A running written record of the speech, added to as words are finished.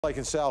Like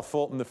in South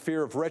Fulton, the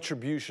fear of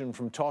retribution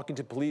from talking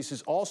to police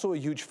is also a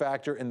huge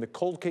factor in the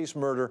cold case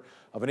murder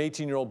of an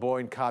 18-year-old boy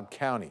in Cobb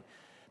County.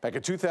 Back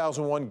in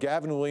 2001,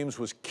 Gavin Williams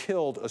was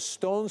killed a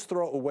stone's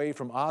throw away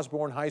from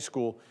Osborne High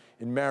School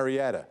in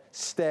Marietta,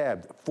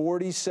 stabbed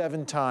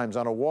 47 times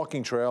on a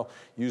walking trail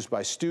used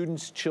by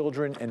students,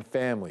 children, and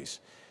families.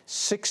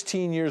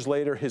 16 years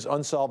later, his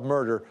unsolved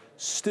murder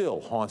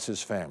still haunts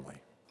his family.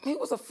 He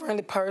was a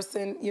friendly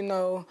person, you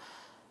know.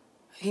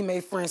 He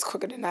made friends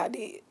quicker than I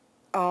did.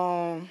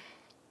 I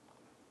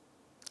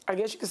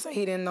guess you could say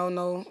he didn't know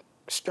no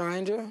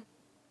stranger.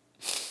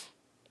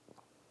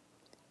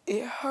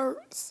 It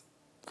hurts.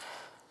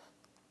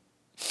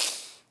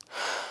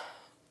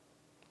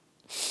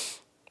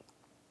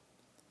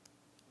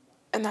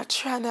 And I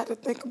try not to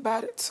think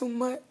about it too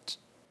much.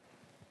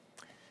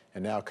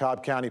 And now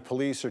Cobb County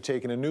Police are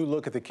taking a new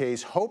look at the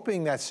case,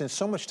 hoping that since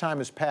so much time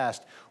has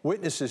passed,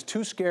 witnesses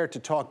too scared to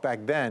talk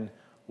back then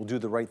will do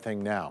the right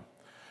thing now.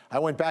 I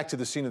went back to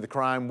the scene of the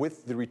crime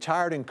with the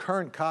retired and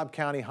current Cobb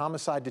County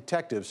homicide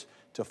detectives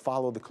to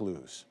follow the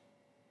clues.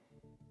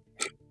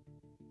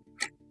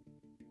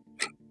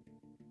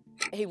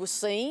 He was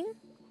seen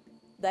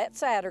that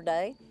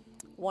Saturday.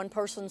 One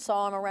person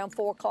saw him around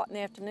 4 o'clock in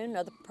the afternoon,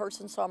 another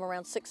person saw him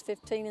around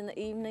 6:15 in the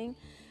evening,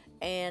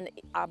 and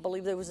I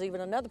believe there was even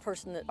another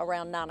person that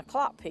around 9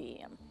 o'clock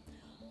p.m.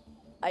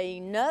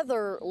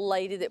 Another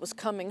lady that was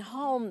coming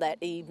home that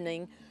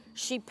evening,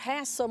 she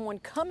passed someone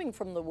coming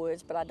from the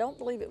woods, but I don't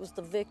believe it was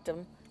the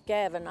victim,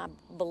 Gavin. I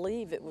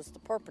believe it was the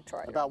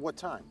perpetrator. About what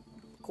time?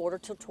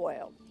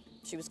 11:45.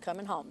 She was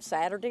coming home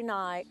Saturday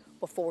night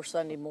before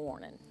Sunday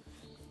morning.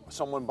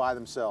 Someone by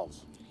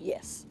themselves?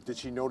 Yes. Did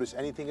she notice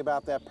anything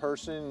about that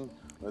person?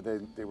 Or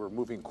they were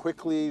moving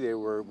quickly, they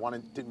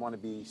didn't want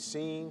to be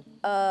seen?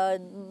 A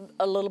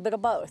little bit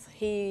of both.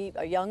 He,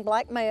 a young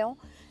black male,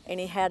 and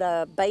he had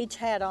a beige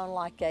hat on,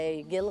 like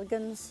a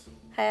Gilligan's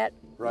hat.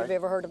 Right. Have you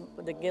ever heard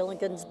of the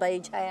Gilligan's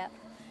beige hat?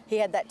 He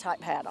had that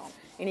type hat on.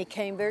 And he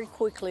came very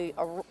quickly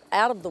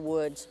out of the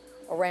woods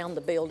around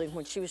the building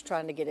when she was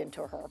trying to get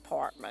into her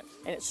apartment,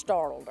 and it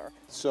startled her.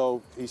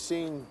 So he's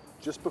seen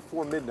just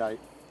before midnight.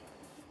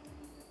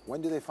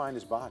 When do they find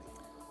his body?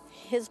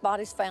 His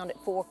body's found at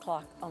 4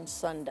 o'clock on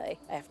Sunday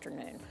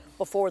afternoon,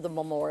 before the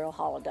Memorial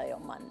holiday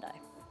on Monday.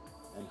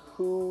 And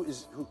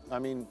I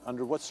mean,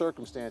 under what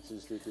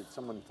circumstances did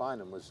someone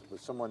find him? Was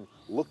someone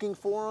looking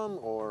for him,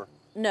 or?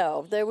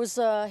 No, there was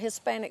a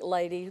Hispanic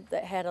lady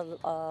that had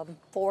 4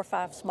 or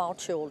 5 small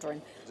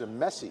children. It's a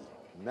messy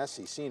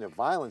scene, a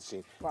violent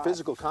scene. Right.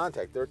 Physical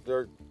contact,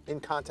 they're in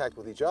contact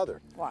with each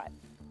other. Right.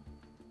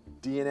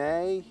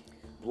 DNA,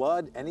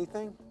 blood,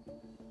 anything?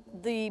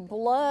 The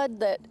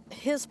blood that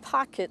his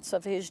pockets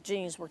of his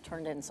jeans were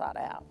turned inside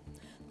out.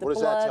 What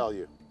does that tell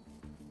you?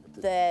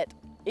 That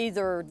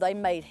either they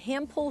made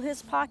him pull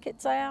his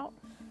pockets out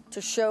to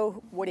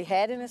show what he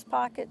had in his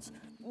pockets.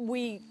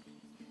 We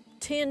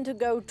tend to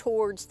go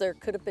towards there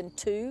could have been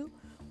 2,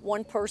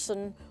 one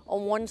person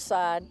on one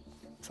side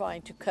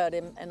trying to cut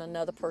him and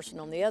another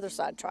person on the other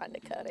side trying to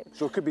cut him.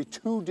 So it could be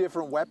 2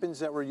 different weapons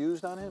that were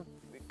used on him?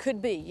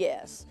 Could be,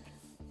 yes.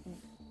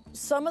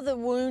 Some of the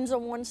wounds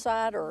on one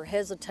side are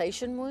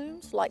hesitation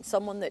wounds, like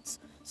someone that's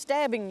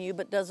stabbing you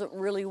but doesn't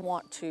really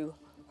want to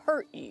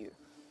hurt you.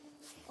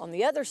 On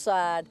the other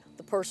side,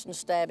 the person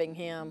stabbing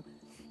him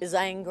is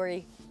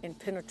angry and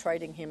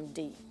penetrating him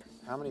deep.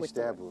 How many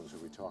stab wounds are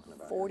we talking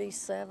about?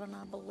 47,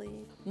 I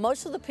believe.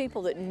 Most of the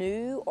people that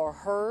knew or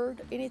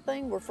heard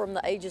anything were from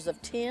the ages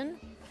of 10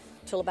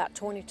 till about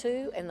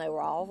 22, and they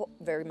were all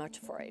very much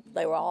afraid.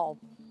 They were all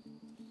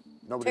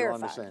Nobody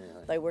terrified. wanted to say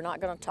anything. They were not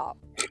going to talk.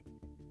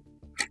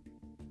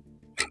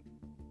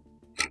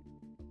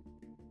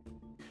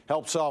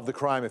 Help solve the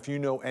crime. If you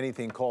know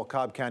anything, call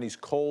Cobb County's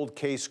Cold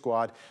Case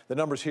Squad. The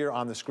number's here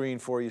on the screen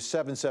for you,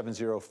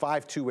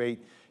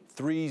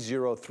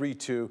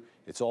 770-528-3032.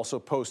 It's also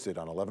posted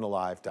on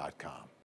 11alive.com.